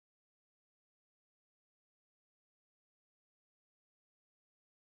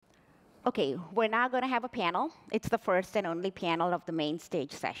Okay, we're now going to have a panel. It's the first and only panel of the main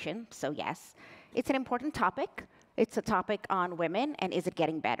stage session, so yes. It's an important topic. It's a topic on women, and is it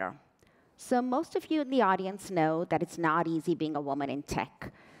getting better? So most of you in the audience know that it's not easy being a woman in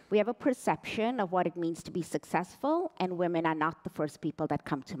tech. We have a perception of what it means to be successful, and women are not the first people that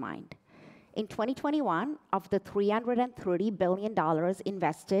come to mind. In 2021, of the $330 billion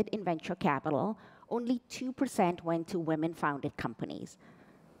invested in venture capital, only 2% went to women-founded companies.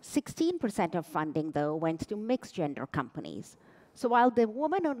 16% of funding, though, went to mixed-gender companies. So while the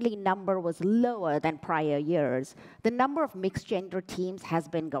woman-only number was lower than prior years, the number of mixed-gender teams has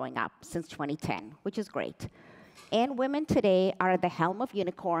been going up since 2010, which is great. And women today are at the helm of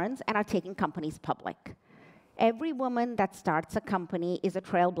unicorns and are taking companies public. Every woman that starts a company is a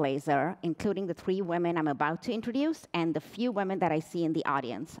trailblazer, including the 3 women I'm about to introduce and the few women that I see in the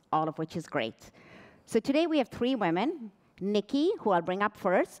audience, all of which is great. So today we have 3 women. Nikki, who I'll bring up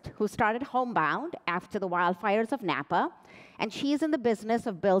first, who started Homebound after the wildfires of Napa, and she is in the business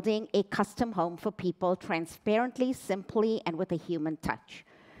of building a custom home for people transparently, simply, and with a human touch.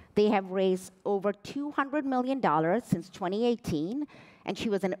 They have raised over $200 million since 2018, and she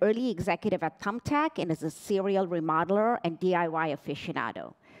was an early executive at Thumbtack and is a serial remodeler and DIY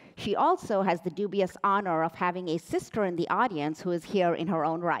aficionado. She also has the dubious honor of having a sister in the audience who is here in her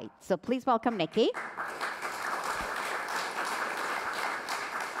own right. So please welcome Nikki.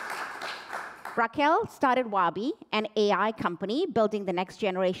 Raquel started Waabi, an AI company building the next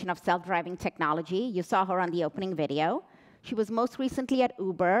generation of self-driving technology. You saw her on the opening video. She was most recently at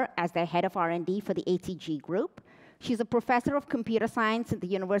Uber as their head of R&D for the ATG group. She's a professor of computer science at the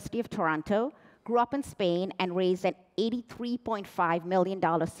University of Toronto, grew up in Spain, and raised an $83.5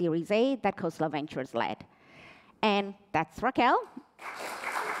 million Series A that Khosla Ventures led. And that's Raquel.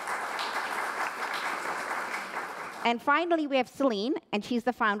 And finally, we have Celine, and she's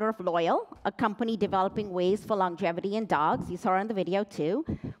the founder of Loyal, a company developing ways for longevity in dogs. You saw her in the video, too,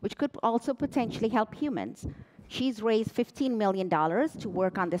 which could also potentially help humans. She's raised $15 million to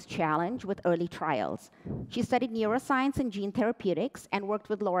work on this challenge with early trials. She studied neuroscience and gene therapeutics and worked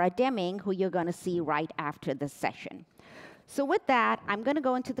with Laura Deming, who you're going to see right after this session. So with that, I'm going to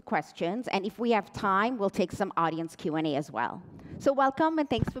go into the questions, and if we have time, we'll take some audience Q&A as well. So welcome, and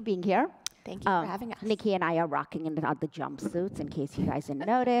thanks for being here. Thank you for having us. Nikki and I are rocking in the jumpsuits, in case you guys didn't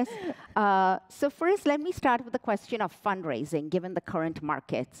notice. So first, let me start with the question of fundraising, given the current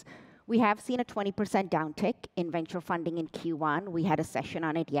markets. We have seen a 20% downtick in venture funding in Q1. We had a session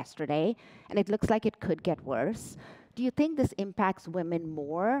on it yesterday, and it looks like it could get worse. Do you think this impacts women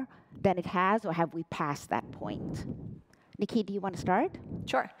more than it has, or have we passed that point? Nikki, do you want to start?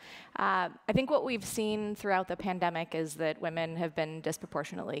 Sure. I think what we've seen throughout the pandemic is that women have been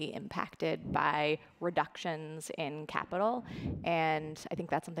disproportionately impacted by reductions in capital, and I think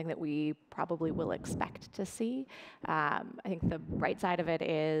that's something that we probably will expect to see. I think the bright side of it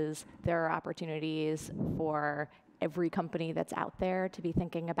is there are opportunities for every company that's out there to be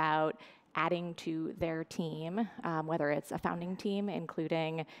thinking about adding to their team, whether it's a founding team,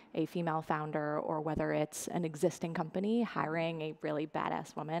 including a female founder, or whether it's an existing company hiring a really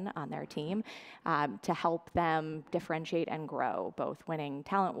badass woman on their team to help them differentiate and grow, both winning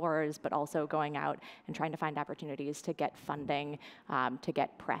talent wars, but also going out and trying to find opportunities to get funding, to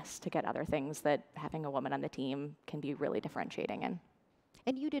get press, to get other things that having a woman on the team can be really differentiating in.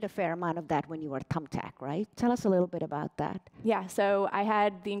 And you did a fair amount of that when you were at Thumbtack, right? Tell us a little bit about that. Yeah, so I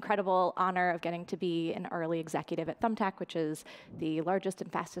had the incredible honor of getting to be an early executive at Thumbtack, which is the largest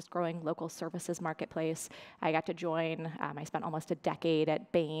and fastest growing local services marketplace. I got to join, I spent almost a decade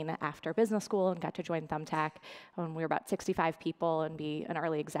at Bain after business school and got to join Thumbtack when we were about 65 people and be an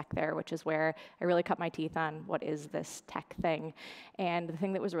early exec there, which is where I really cut my teeth on what is this tech thing. And the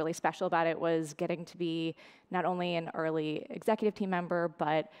thing that was really special about it was getting to be not only an early executive team member,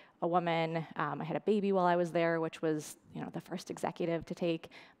 but a woman. I had a baby while I was there, which was the first executive to take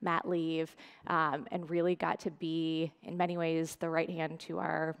mat leave, and really got to be, in many ways, the right hand to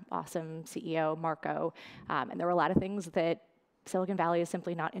our awesome CEO, Marco. And there were a lot of things that Silicon Valley is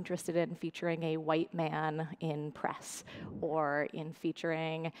simply not interested in featuring a white man in press or in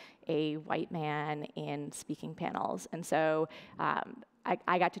featuring a white man in speaking panels. And so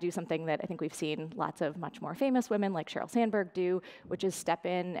I got to do something that I think we've seen lots of much more famous women like Sheryl Sandberg do, which is step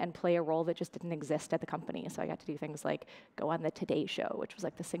in and play a role that just didn't exist at the company. So I got to do things like go on the Today Show, which was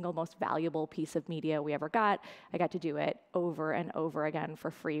like the single most valuable piece of media we ever got. I got to do it over and over again for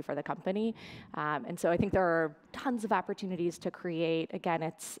free for the company. And so I think there are tons of opportunities to create.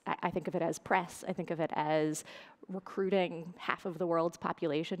 Again, I think of it as press. I think of it as recruiting half of the world's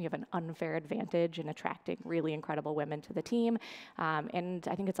population, you have an unfair advantage in attracting really incredible women to the team. And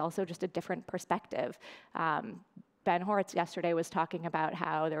I think it's also just a different perspective. Ben Horowitz yesterday was talking about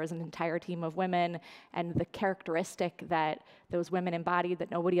how there was an entire team of women, and the characteristic that those women embodied that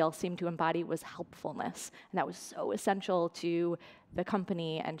nobody else seemed to embody was helpfulness. And that was so essential to the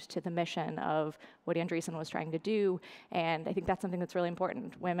company and to the mission of what Andreessen was trying to do. And I think that's something that's really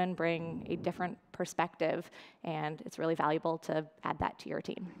important. Women bring a different perspective, and it's really valuable to add that to your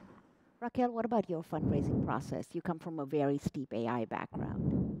team. Raquel, what about your fundraising process? You come from a very steep AI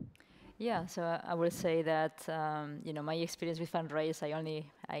background. Yeah, so I will say that my experience with fundraise, I only,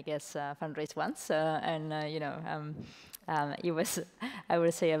 fundraised once, it was, I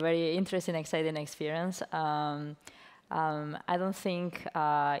would say, a very interesting, exciting experience. I don't think,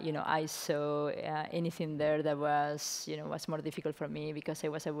 I saw anything there that was more difficult for me because I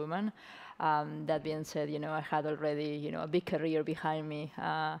was a woman. That being said, I had already, a big career behind me.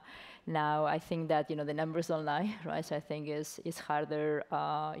 Now I think that the numbers don't lie, right? So I think it's harder,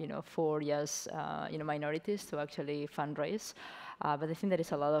 for minorities to actually fundraise. But I think there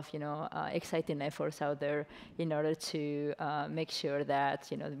is a lot of exciting efforts out there in order to make sure that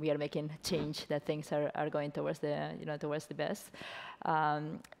we are making change, that things are going towards the best.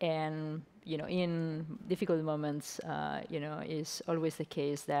 And in difficult moments, is always the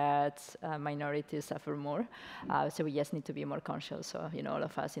case that minorities suffer more. So we just need to be more conscious, all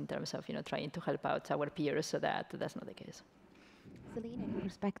of us, in terms of trying to help out our peers, so that that's not the case. Celine, any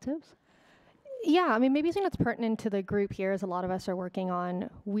perspectives? Yeah, I mean, maybe something that's pertinent to the group here is a lot of us are working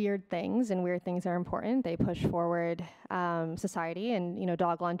on weird things, and weird things are important. They push forward society, and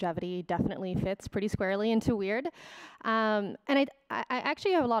dog longevity definitely fits pretty squarely into weird. And I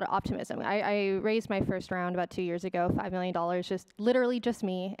actually have a lot of optimism. I raised my first round about 2 years ago, $5 million, literally just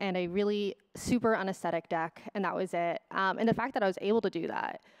me, and a really super unaesthetic deck, and that was it. And the fact that I was able to do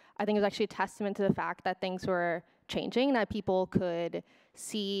that, I think is actually a testament to the fact that things were changing, that people could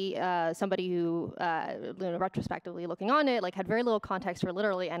see somebody who, retrospectively looking on it, had very little context for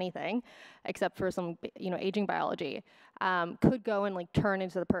literally anything, except for some, aging biology, could go and turn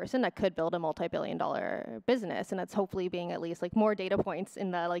into the person that could build a multi-billion-dollar business, and that's hopefully being at least more data points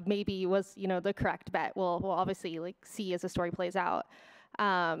in the maybe was the correct bet. We'll obviously see as the story plays out.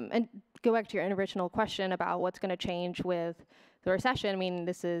 And go back to your original question about what's going to change with the recession. I mean,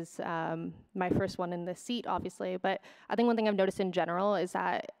 this is my first one in this seat, obviously, but I think one thing I've noticed in general is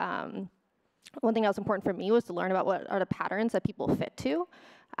that one thing that was important for me was to learn about what are the patterns that people fit to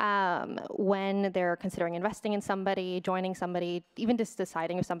when they're considering investing in somebody, joining somebody, even just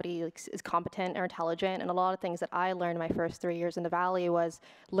deciding if somebody is competent or intelligent. And a lot of things that I learned my first 3 years in the Valley was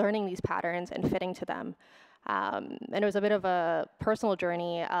learning these patterns and fitting to them. And it was a bit of a personal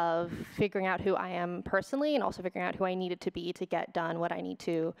journey of figuring out who I am personally, and also figuring out who I needed to be to get done what I need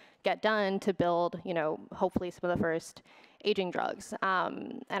to get done to build, hopefully some of the first aging drugs.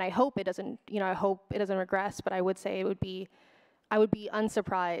 And I hope it doesn't, regress, but I would say I would be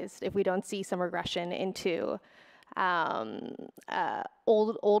unsurprised if we don't see some regression into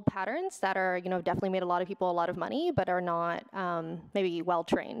old patterns that are, definitely made a lot of people a lot of money, but are not maybe well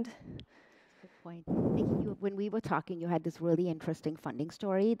trained. Point. Nikki, when we were talking, you had this really interesting funding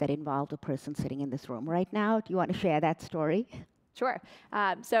story that involved a person sitting in this room right now. Do you want to share that story? Sure.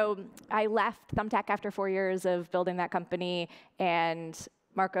 So I left Thumbtack after 4 years of building that company, and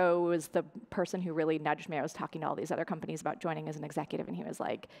Marco was the person who really nudged me. I was talking to all these other companies about joining as an executive, and he was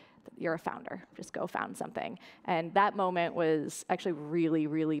like, "You're a founder, just go found something." And that moment was actually really,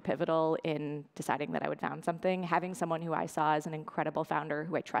 really pivotal in deciding that I would found something. Having someone who I saw as an incredible founder,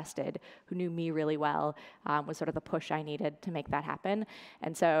 who I trusted, who knew me really well, was sort of the push I needed to make that happen.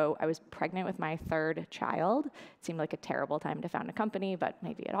 And so I was pregnant with my third child. It seemed like a terrible time to found a company, but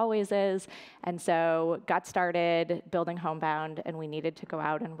maybe it always is. And so got started building Homebound, and we needed to go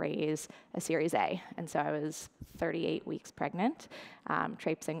out and raise a Series A. And so I was 38 weeks pregnant,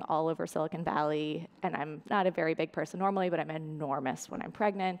 traipsing all over Silicon Valley. And I'm not a very big person normally, but I'm enormous when I'm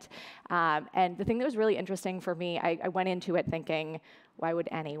pregnant. And the thing that was really interesting for me, I went into it thinking, why would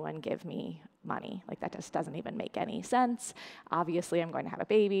anyone give me money? That just doesn't even make any sense. Obviously, I'm going to have a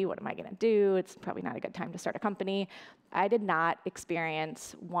baby. What am I going to do? It's probably not a good time to start a company. I did not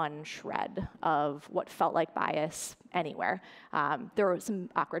experience one shred of what felt like bias anywhere. There were some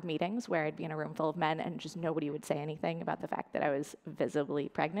awkward meetings where I'd be in a room full of men and just nobody would say anything about the fact that I was visibly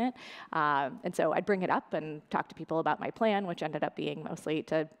pregnant. And so I'd bring it up and talk to people about my plan, which ended up being mostly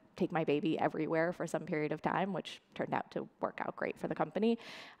to take my baby everywhere for some period of time, which turned out to work out great for the company.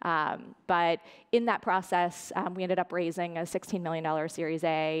 But in that process, we ended up raising a $16 million Series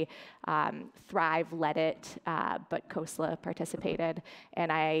A. Thrive led it, but Khosla participated.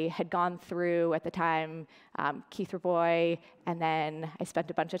 And I had gone through, at the time, Keith Raboy, and then I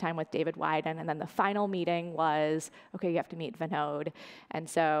spent a bunch of time with David Wyden, and then the final meeting was, okay, you have to meet Vinod. And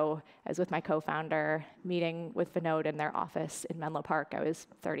so I was with my co-founder, meeting with Vinod in their office in Menlo Park. I was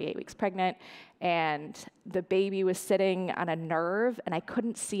 38 weeks pregnant, and the baby was sitting on a nerve, and I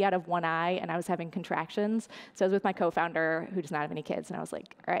couldn't see out of one eye, and I was having contractions. So I was with my co-founder, who does not have any kids, and I was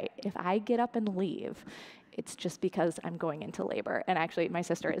like, all right, if I get up and leave, it's just because I'm going into labor. And actually, my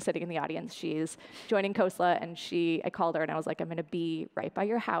sister is sitting in the audience. She's joining Khosla, and I called her, and I was like, I'm going to be right by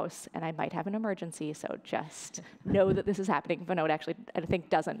your house, and I might have an emergency, so just know that this is happening. Vinod actually, I think,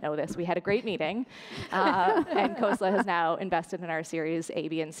 doesn't know this. We had a great meeting, and Khosla has now invested in our Series A,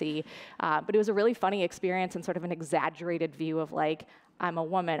 B, and C. But it was a really funny experience and sort of an exaggerated view of, like, I'm a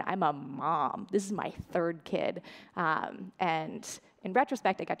woman, I'm a mom, this is my third kid. And in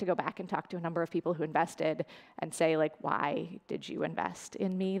retrospect, I got to go back and talk to a number of people who invested and say, like, why did you invest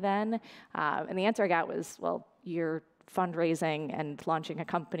in me then? And the answer I got was, well, you're fundraising and launching a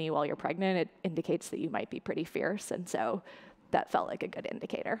company while you're pregnant. It indicates that you might be pretty fierce. And so that felt like a good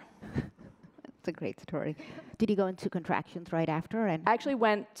indicator. It's a great story. Did you go into contractions right after? And I actually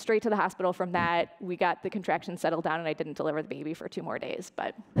went straight to the hospital from that. We got the contractions settled down, and I didn't deliver the baby for 2 more days,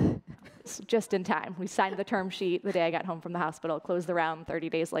 but it's just in time. We signed the term sheet the day I got home from the hospital, closed the round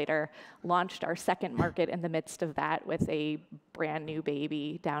 30 days later, launched our second market in the midst of that with a brand new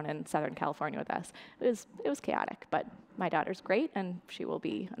baby down in Southern California with us. It was chaotic, but my daughter's great, and she will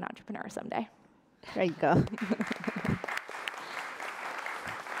be an entrepreneur someday. there you go.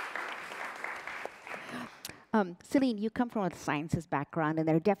 Celine, you come from a sciences background, and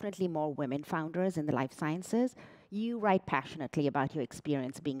there are definitely more women founders in the life sciences. You write passionately about your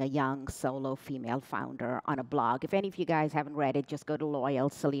experience being a young solo female founder on a blog. If any of you guys haven't read it, just go to Loyal.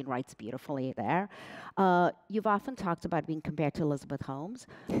 Celine writes beautifully there. You've often talked about being compared to Elizabeth Holmes.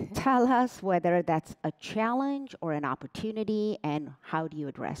 Tell us whether that's a challenge or an opportunity, and how do you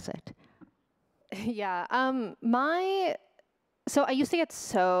address it? Yeah, so I used to get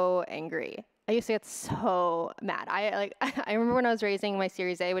so angry. I used to get so mad. I remember when I was raising my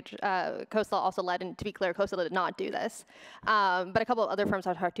Series A, which Khosla also led, and to be clear, Khosla did not do this. But a couple of other firms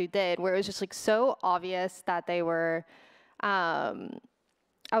I talked to did, where it was just like so obvious that they were, I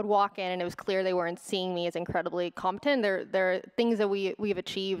would walk in and it was clear they weren't seeing me as incredibly competent. There are things that we've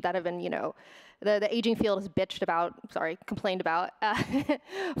achieved that have been, the aging field has complained about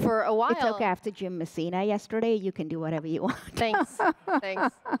for a while. It's okay. After Jim Messina yesterday, you can do whatever you want. Thanks.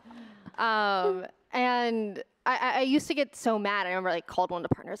 And I used to get so mad. I remember called one of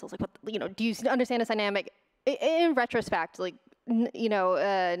the partners. I was like, what, do you understand this dynamic? In retrospect, not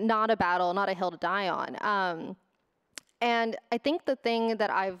a battle, not a hill to die on. And I think the thing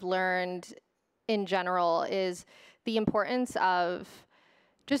that I've learned in general is the importance of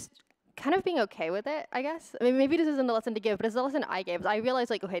just kind of being okay with it, I guess. I mean, maybe this isn't a lesson to give, but it's a lesson I gave. I realized,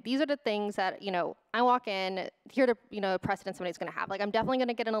 okay, these are the things that, I walk in here to, precedent somebody's going to have. I'm definitely going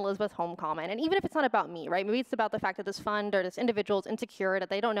to get an Elizabeth Holmes comment. And even if it's not about me, right? Maybe it's about the fact that this fund or this individual is insecure, that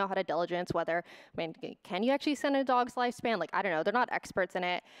they don't know how to diligence whether, can you actually send a dog's lifespan? I don't know. They're not experts in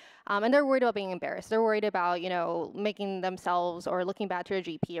it. And they're worried about being embarrassed. They're worried about, making themselves or looking bad to a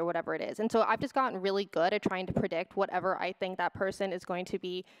GP or whatever it is. And so I've just gotten really good at trying to predict whatever I think that person is going to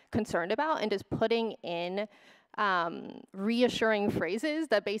be concerned about, and just putting in reassuring phrases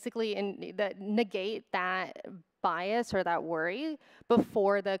that basically that negate that bias or that worry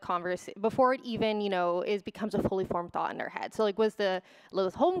before the before it even becomes a fully formed thought in their head. So was the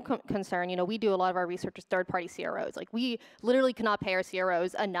Elizabeth Holmes concern, we do a lot of our research as third-party CROs. We literally cannot pay our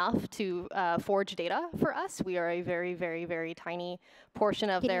CROs enough to forge data for us. We are a very, very, very tiny portion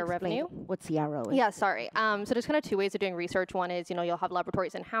of their revenue. What CRO is? Yeah, sorry. So there's kind of two ways of doing research. One is, you'll have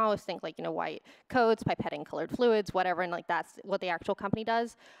laboratories in-house, think white coats, pipetting colored fluids, whatever, and that's what the actual company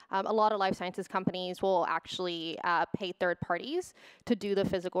does. A lot of life sciences companies will actually pay third parties to do the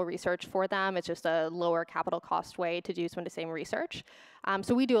physical research for them. It's just a lower capital cost way to do some of the same research.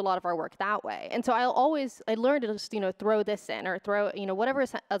 So we do a lot of our work that way. And so I learned to just, throw this in, or throw, whatever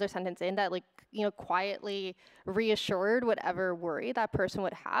other sentence in that quietly reassured whatever worry that person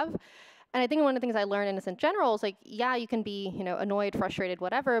would have. And I think one of the things I learned in this in general is yeah, you can be, annoyed, frustrated,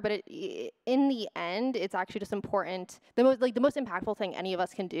 whatever, but in the end, it's actually just important. The most impactful thing any of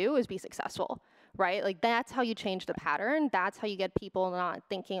us can do is be successful, right? Like that's how you change the pattern. That's how you get people not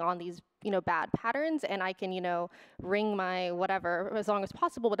thinking on these, bad patterns. And I can, ring my whatever as long as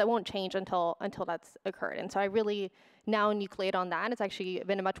possible, but that won't change until that's occurred. And so I really now nucleate on that. It's actually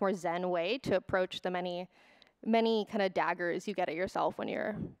been a much more zen way to approach the many kind of daggers you get at yourself when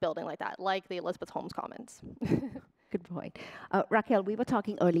you're building like that, like the Elizabeth Holmes comments. Good point. Raquel, we were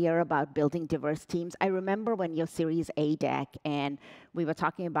talking earlier about building diverse teams. I remember when your Series A deck, and we were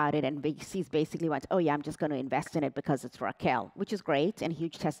talking about it, and VCs basically went, oh yeah, I'm just going to invest in it because it's Raquel, which is great and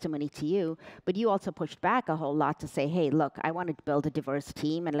huge testimony to you. But you also pushed back a whole lot to say, hey, look, I want to build a diverse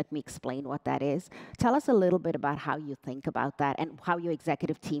team, and let me explain what that is. Tell us a little bit about how you think about that and how your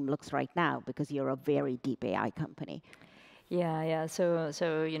executive team looks right now, because you're a very deep AI company. Yeah. So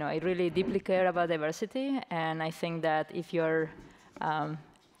I really deeply care about diversity, and I think that if you're,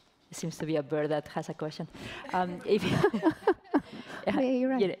 it seems to be a bird that has a question. If yeah, you're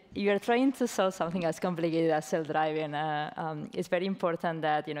right. You're trying to solve something as complicated as self-driving. It's very important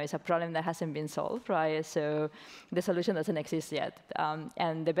that it's a problem that hasn't been solved, right? So the solution doesn't exist yet,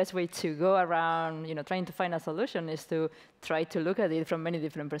 and the best way to go around, trying to find a solution is to try to look at it from many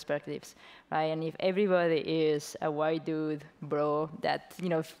different perspectives, right? And if everybody is a white dude, bro, that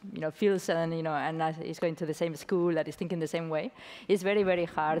feels and is going to the same school, that is thinking the same way, it's very, very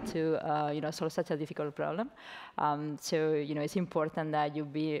hard to solve such a difficult problem. So it's important that you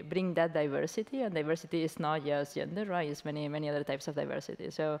bring that diversity, and diversity is not just gender, right? It's many other types of diversity.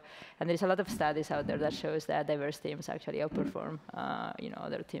 So, and there's a lot of studies out there that shows that diverse teams actually outperform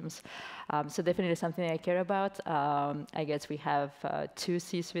other teams. So definitely something I care about. I guess we have 2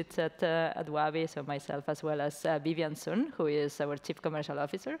 C-suites at Waabi, so myself as well as Vivian Sun, who is our Chief Commercial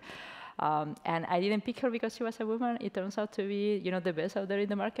Officer. And I didn't pick her because she was a woman. It turns out to be, the best out there in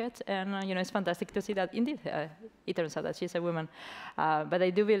the market, and it's fantastic to see that indeed it turns out that she's a woman. But I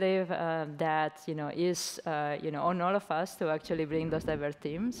do believe that is on all of us to actually bring those diverse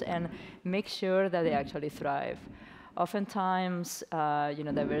teams and make sure that they actually thrive. Oftentimes,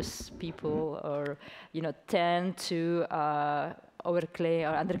 diverse people or tend to overclaim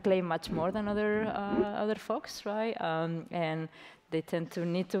or underclaim much more than other folks, right? And they tend to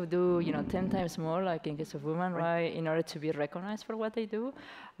need to do 10 times more, like in case of women, right, in order to be recognized for what they do.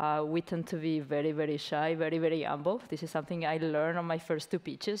 We tend to be very, very shy, very, very humble. This is something I learned on my first 2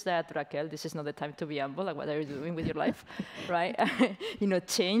 pitches, that Raquel, this is not the time to be humble. Like, what are you doing with your life, right?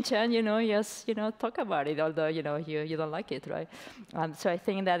 Change and just talk about it, although you don't like it, right? So I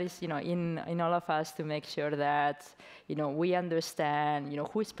think that is in all of us to make sure that we understand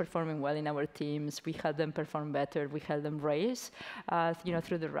who is performing well in our teams. We help them perform better. We help them raise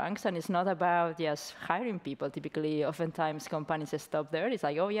through the ranks, and it's not about just hiring people. Typically, oftentimes companies stop there. It's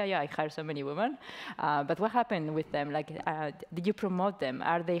like, oh yeah, I hired so many women, but what happened with them? Like, did you promote them?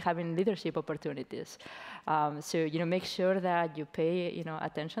 Are they having leadership opportunities? So make sure that you pay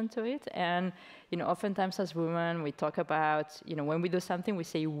attention to it. And oftentimes as women, we talk about when we do something, we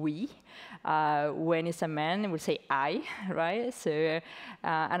say we. When it's a man, we say I, right? So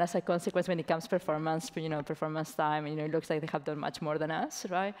and as a consequence, when it comes performance, performance time, it looks like they have done much more than us,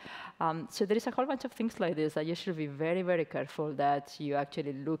 right? So there is a whole bunch of things like this that you should be very, very careful that you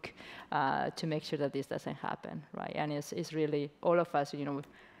actually look to make sure that this doesn't happen, right? And it's really all of us,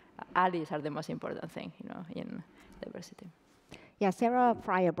 allies are the most important thing, in diversity. Yeah, Sarah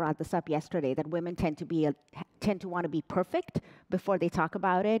Fryer brought this up yesterday, that women tend to want to be perfect before they talk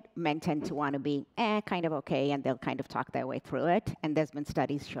about it. Men tend to want to be kind of okay, and they'll kind of talk their way through it. And there's been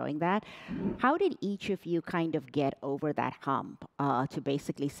studies showing that. How did each of you kind of get over that hump to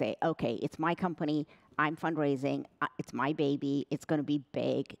basically say, okay, it's my company, I'm fundraising, it's my baby, it's going to be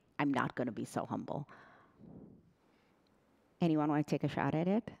big, I'm not going to be so humble? Anyone want to take a shot at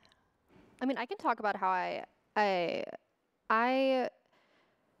it? I mean, I can talk about how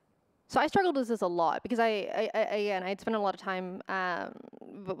So I struggled with this a lot because I'd spent a lot of time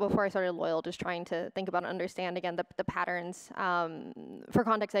before I started Loyal just trying to think about and understand, again, the patterns. For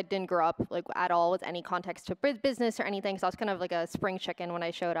context, I didn't grow up at all with any context to business or anything, so I was kind of like a spring chicken when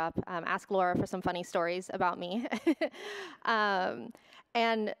I showed up. Ask Laura for some funny stories about me.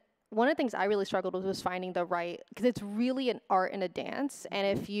 And one of the things I really struggled with was finding the right, because it's really an art and a dance,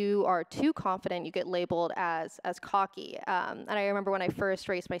 and if you are too confident, you get labeled as cocky. And I remember when I first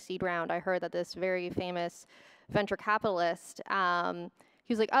raised my seed round, I heard that this very famous venture capitalist,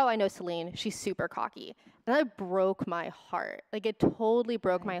 he was like, oh, I know Celine, she's super cocky. And that broke my heart. Like, it totally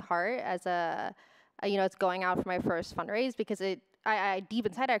broke my heart as it's going out for my first fundraise, because I deep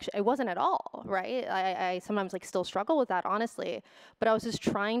inside, actually, I wasn't at all, right? I sometimes like still struggle with that, honestly. But I was just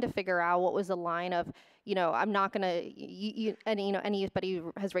trying to figure out what was the line of, I'm not gonna, anybody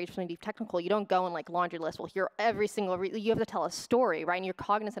who has raged something deep technical, you don't go and like laundry list, well, here every single, you have to tell a story, right? And you're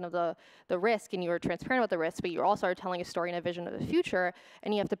cognizant of the risk, and you're transparent about the risk, but you also are telling a story and a vision of the future,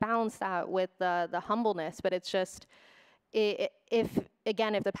 and you have to balance that with the humbleness. But it's just, if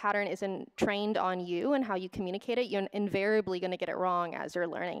the pattern isn't trained on you and how you communicate it, you're invariably going to get it wrong as you're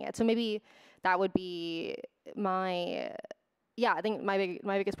learning it. So maybe that would be I think my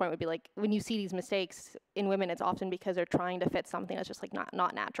biggest point would be like, when you see these mistakes in women, it's often because they're trying to fit something that's just like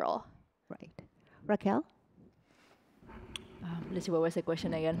not natural. Right. Raquel? Let's see, what was the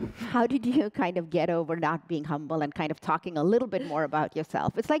question again? How did you kind of get over not being humble and kind of talking a little bit more about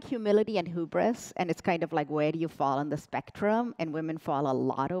yourself? It's like humility and hubris, and it's kind of like, where do you fall on the spectrum? And women fall a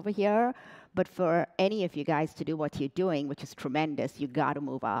lot over here. But for any of you guys to do what you're doing, which is tremendous, you got to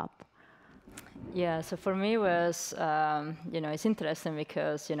move up. Yeah, so for me it was, it's interesting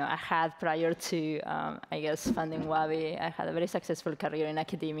because, I had prior to, funding Waabi, I had a very successful career in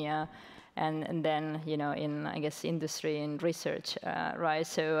academia. And then, in, industry and research, right?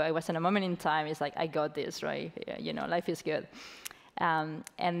 So I was in a moment in time, it's like, I got this, right? Life is good.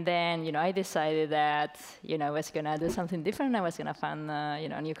 And then, I decided that, I was going to do something different. I was going to found,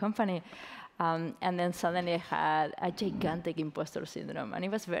 a new company. And then suddenly I had a gigantic imposter syndrome. And it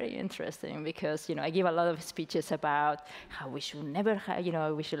was very interesting because, I give a lot of speeches about how we should never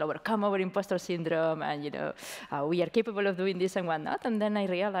we should overcome our imposter syndrome, and, we are capable of doing this and whatnot. And then I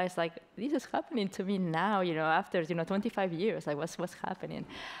realized, like, this is happening to me now, after, 25 years, like, what's happening?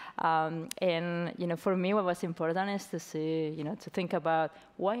 And, for me, what was important is to see, to think about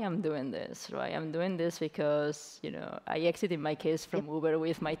why I'm doing this, right? I'm doing this because, I exited my case from Uber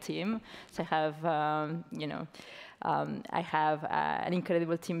with my team. So I have an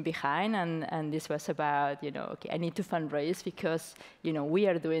incredible team behind, and this was about, okay, I need to fundraise because, we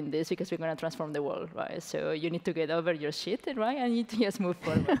are doing this because we're going to transform the world, right? So you need to get over your shit, right? And you need to just move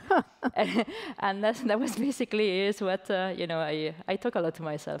forward. And that was basically is what, I talk a lot to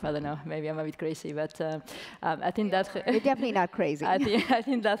myself. I don't know, maybe I'm a bit crazy, but I think that... You're definitely not crazy. I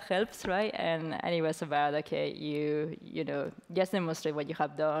think that helps, right? And it was about, okay, you just demonstrate what you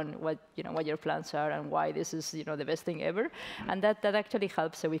have done, what your plans are, and why this is, the best thing ever. And that actually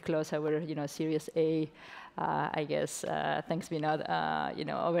helps. So we close our, Series A, thanks be not,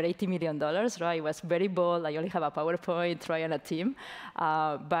 over $80 million, right? It was very bold. I only have a PowerPoint, right, and a team.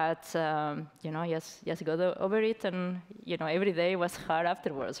 But just got over it. And, every day was hard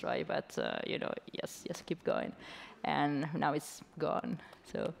afterwards, right? But, just keep going. And now it's gone.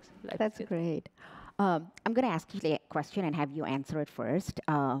 So that's great. I'm going to ask you a question and have you answer it first,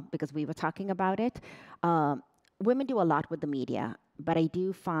 because we were talking about it. Women do a lot with the media, but I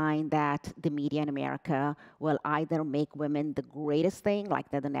do find that the media in America will either make women the greatest thing,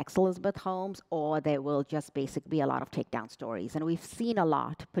 like they're the next Elizabeth Holmes, or there will just basically be a lot of takedown stories. And we've seen a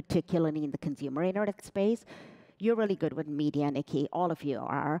lot, particularly in the consumer internet space. You're really good with media, Nikki. All of you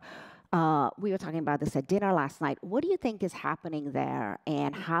are. We were talking about this at dinner last night. What do you think is happening there,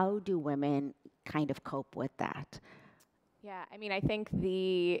 and how do women kind of cope with that? Yeah, I think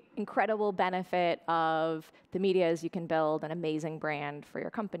the incredible benefit of the media is you can build an amazing brand for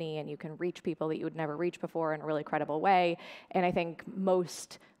your company, and you can reach people that you would never reach before in a really credible way. And I think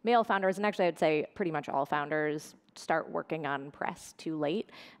most male founders, and actually I'd say pretty much all founders, start working on press too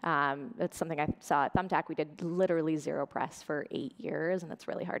late. It's something I saw at Thumbtack. We did literally zero press for 8 years, and it's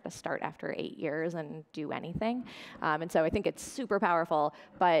really hard to start after 8 years and do anything. And so I think it's super powerful,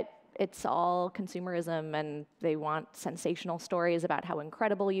 but it's all consumerism, and they want sensational stories about how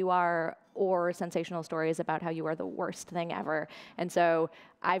incredible you are, or sensational stories about how you are the worst thing ever. And so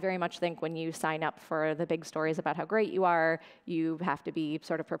I very much think when you sign up for the big stories about how great you are, you have to be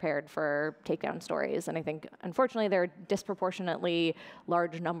sort of prepared for takedown stories. And I think, unfortunately, there are disproportionately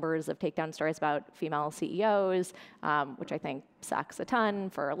large numbers of takedown stories about female CEOs, which I think sucks a ton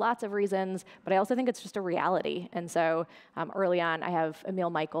for lots of reasons. But I also think it's just a reality. And so early on, I have Emil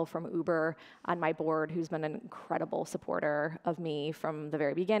Michael from Uber on my board, who's been an incredible supporter of me from the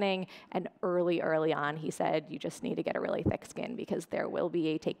very beginning. And early on, he said, you just need to get a really thick skin, because there will be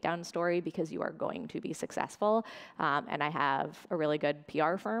a takedown story, because you are going to be successful. And I have a really good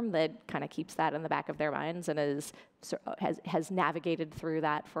PR firm that kind of keeps that in the back of their minds and has navigated through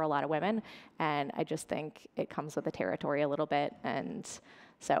that for a lot of women. And I just think it comes with the territory a little bit. And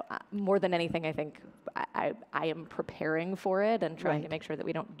so more than anything, I think I am preparing for it and trying to make sure that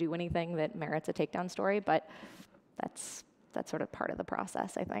we don't do anything that merits a takedown story. But that's sort of part of the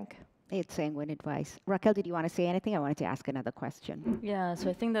process, I think. It's sanguine advice. Raquel, did you want to say anything? I wanted to ask another question. Yeah, so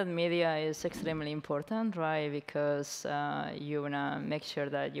I think that media is extremely important, right? Because you wanna make sure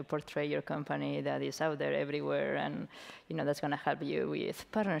that you portray your company that is out there everywhere, and that's gonna help you with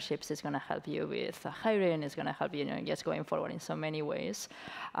partnerships. It's gonna help you with hiring. It's gonna help you, just going forward in so many ways.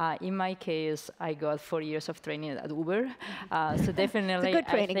 In my case, I got 4 years of training at Uber, so definitely good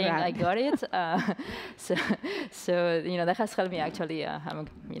training I think ground. I got it. So that has helped me actually. I'm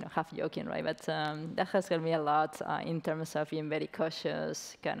half joking, right? But that has helped me a lot in terms of being very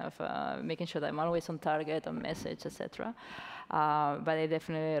cautious, kind of making sure that I'm always on target, on message, etc. But I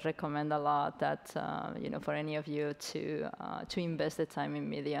definitely recommend a lot that for any of you to invest the time in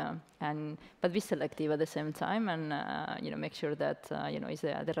media, but be selective at the same time, and make sure that it's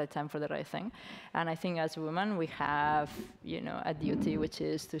the right time for the right thing. And I think as women we have a duty, which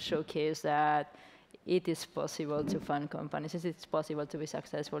is to showcase that it is possible to fund companies. Is it possible to be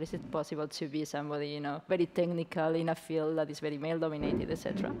successful? Is it possible to be somebody very technical in a field that is very male-dominated,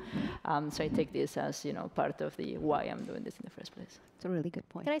 etc.? So I take this as part of the why I'm doing this in the first place. It's a really good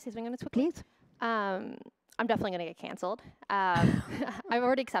point. Can I say something on this quickly? Please. I'm definitely going to get canceled. I've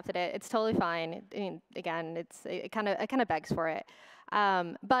already accepted it. It's totally fine. I mean, again, it kind of begs for it.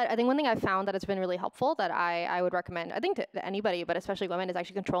 But I think one thing I've found that has been really helpful that I would recommend, I think to anybody, but especially women, is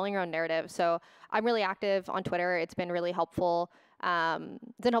actually controlling your own narrative. So I'm really active on Twitter. It's been really helpful.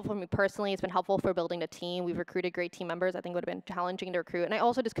 It's been helpful for me personally. It's been helpful for building a team. We've recruited great team members. I think it would have been challenging to recruit. And I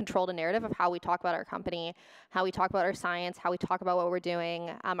also just controlled a narrative of how we talk about our company, how we talk about our science, how we talk about what we're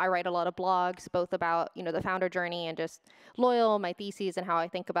doing. I write a lot of blogs, both about the founder journey and just Loyal, my theses, and how I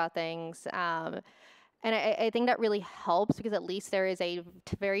think about things. And I think that really helps because at least there is a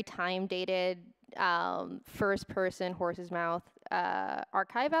very time-dated first-person horse's mouth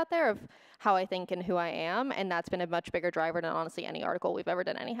archive out there of how I think and who I am, and that's been a much bigger driver than honestly any article we've ever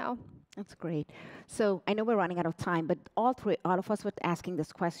done anyhow. That's great. So I know we're running out of time, but all of us were asking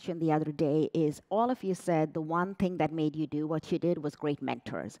this question the other day is all of you said the one thing that made you do what you did was great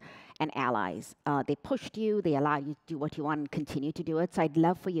mentors and allies. They pushed you, they allowed you to do what you want and continue to do it. So I'd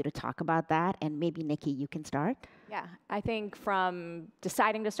love for you to talk about that, and maybe Nikki, you can start. Yeah, I think from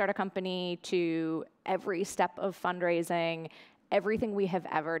deciding to start a company to every step of fundraising, everything we have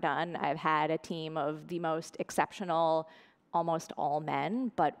ever done, I've had a team of the most exceptional, almost all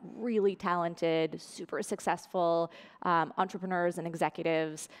men, but really talented, super successful entrepreneurs and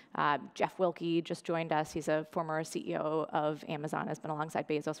executives. Jeff Wilke just joined us. He's a former CEO of Amazon, has been alongside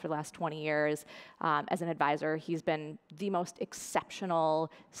Bezos for the last 20 years. As an advisor, he's been the most exceptional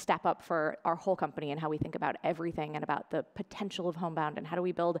step up for our whole company and how we think about everything and about the potential of Homebound and how do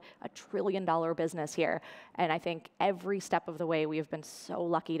we build a $1 trillion business here. And I think every step of the way, we have been so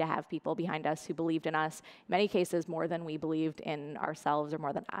lucky to have people behind us who believed in us, in many cases more than we believed in ourselves or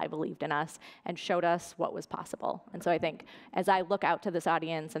more than I believed in us, and showed us what was possible. And so I think as I look out to this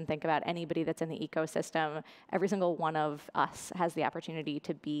audience and think about anybody that's in the ecosystem, every single one of us has the opportunity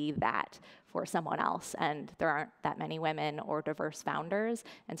to be that for someone else. And there aren't that many women or diverse founders.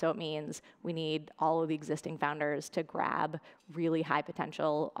 And so it means we need all of the existing founders to grab really high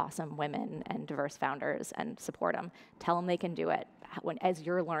potential, awesome women and diverse founders and support them. Tell them they can do it. As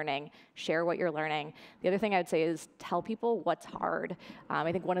you're learning, share what you're learning. The other thing I'd say is tell people what's hard.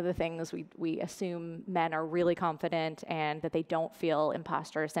 I think one of the things we assume men are really confident and that they don't feel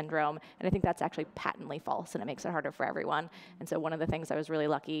imposter syndrome. And I think that's actually patently false, and it makes it harder for everyone. And so one of the things I was really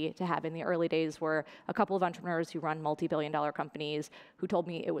lucky to have in the early days were a couple of entrepreneurs who run multi-billion-dollar companies who told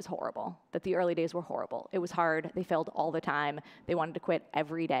me it was horrible, that the early days were horrible. It was hard. They failed all the time. They wanted to quit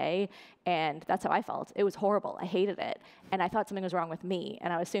every day. And that's how I felt. It was horrible. I hated it. And I thought something was wrong with me.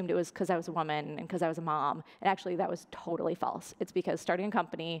 And I assumed it was because I was a woman and because I was a mom. And actually, that was totally false. It's because starting a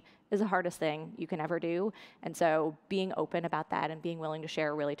company is the hardest thing you can ever do. And so being open about that and being willing to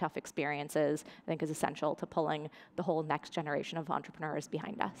share really tough experiences, I think, is essential to pulling the whole next generation of entrepreneurs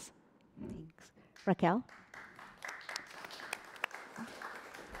behind us. Thanks. Raquel?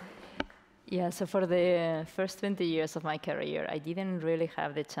 Yeah, so for the first 20 years of my career, I didn't really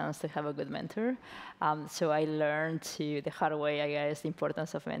have the chance to have a good mentor. So I learned the hard way, I guess, the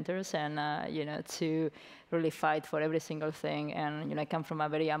importance of mentors and, to really fight for every single thing. And, I come from a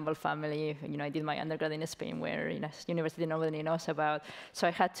very humble family. I did my undergrad in Spain where, university nobody knows about. So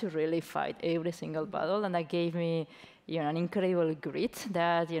I had to really fight every single battle, and that gave me an incredible grit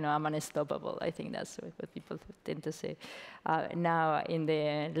that, I'm unstoppable. I think that's what people tend to say. Now, in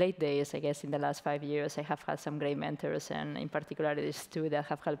the late days, I guess in the last 5 years, I have had some great mentors, and in particular, these two that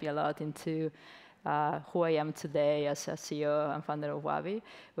have helped me a lot into who I am today as a CEO and founder of Waabi,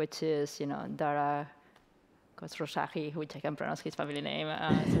 which is, Dara course, Roshahi, which I can pronounce his family name,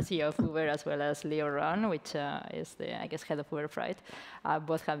 is the CEO of Uber, as well as Leo Ron, which is the, I guess, head of Uber Freight.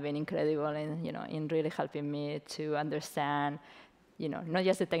 Both have been incredible in really helping me to understand, not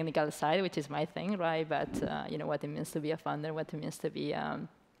just the technical side, which is my thing, right? But what it means to be a founder, what it means to be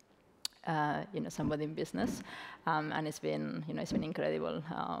somebody in business, and it's been incredible.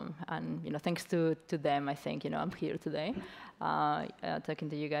 And thanks to them, I think I'm here today, talking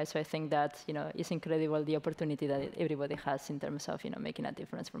to you guys. So I think that it's incredible the opportunity that everybody has in terms of making a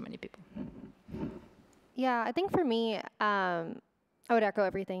difference for many people. Yeah, I think for me, I would echo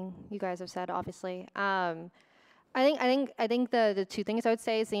everything you guys have said. Obviously, I think the two things I would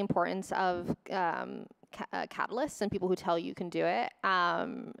say is the importance of catalysts and people who tell you can do it.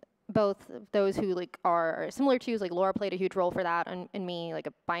 Both those who are similar to you, like Laura played a huge role for that in me, like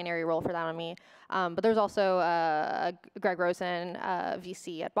a binary role for that on me. But there's also Greg Rosen,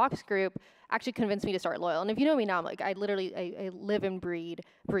 VC at Box Group, actually convinced me to start Loyal. And if you know me now, I'm like, I live and breathe,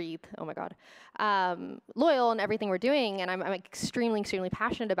 oh my God, Loyal and everything we're doing. And I'm extremely, extremely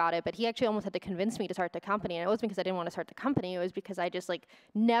passionate about it. But he actually almost had to convince me to start the company. And it wasn't because I didn't want to start the company. It was because I just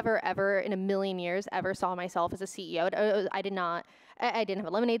never, ever in a million years ever saw myself as a CEO. I didn't have a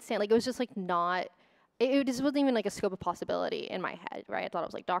lemonade stand. It was just not, it just wasn't even a scope of possibility in my head, right? I thought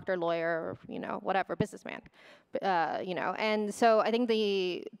it was doctor, lawyer, or, whatever, businessman, And so I think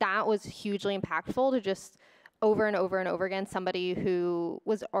that was hugely impactful to just over and over and over again, somebody who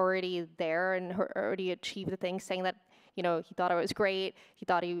was already there and already achieved the thing, saying that, he thought I was great. He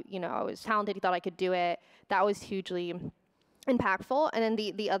thought I was talented. He thought I could do it. That was hugely impactful. And then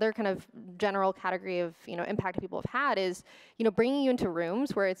the other kind of general category of impact people have had is bringing you into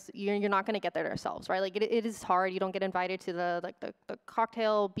rooms where you're not going to get there yourselves, right? It is hard. You don't get invited to the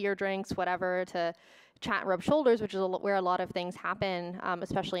cocktail, beer, drinks, whatever, to chat and rub shoulders, which is where a lot of things happen,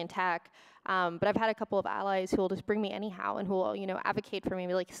 especially in tech. But I've had a couple of allies who will just bring me anyhow and who will advocate for me,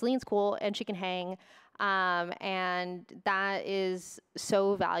 be like, Celine's cool and she can hang. And that is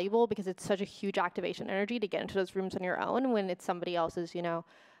so valuable because it's such a huge activation energy to get into those rooms on your own when it's somebody else's,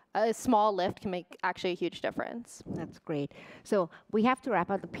 a small lift can make actually a huge difference. That's great. So we have to wrap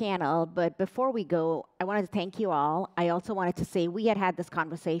up the panel, but before we go, I wanted to thank you all. I also wanted to say we had this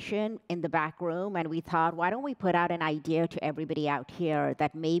conversation in the back room, and we thought, why don't we put out an idea to everybody out here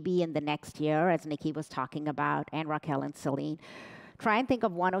that maybe in the next year, as Nikki was talking about, and Raquel and Celine, try and think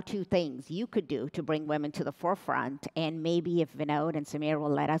of one or two things you could do to bring women to the forefront, and maybe if Vinod and Samir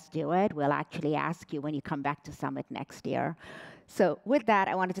will let us do it, we'll actually ask you when you come back to Summit next year. So with that,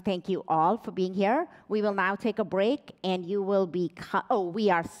 I wanted to thank you all for being here. We will now take a break, and you will be, we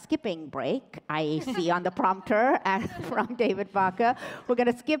are skipping break. I see on the prompter from David Baca. We're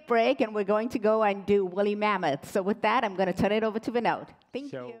going to skip break, and we're going to go and do woolly mammoth. So with that, I'm going to turn it over to Vinod.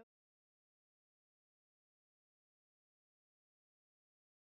 Thank you.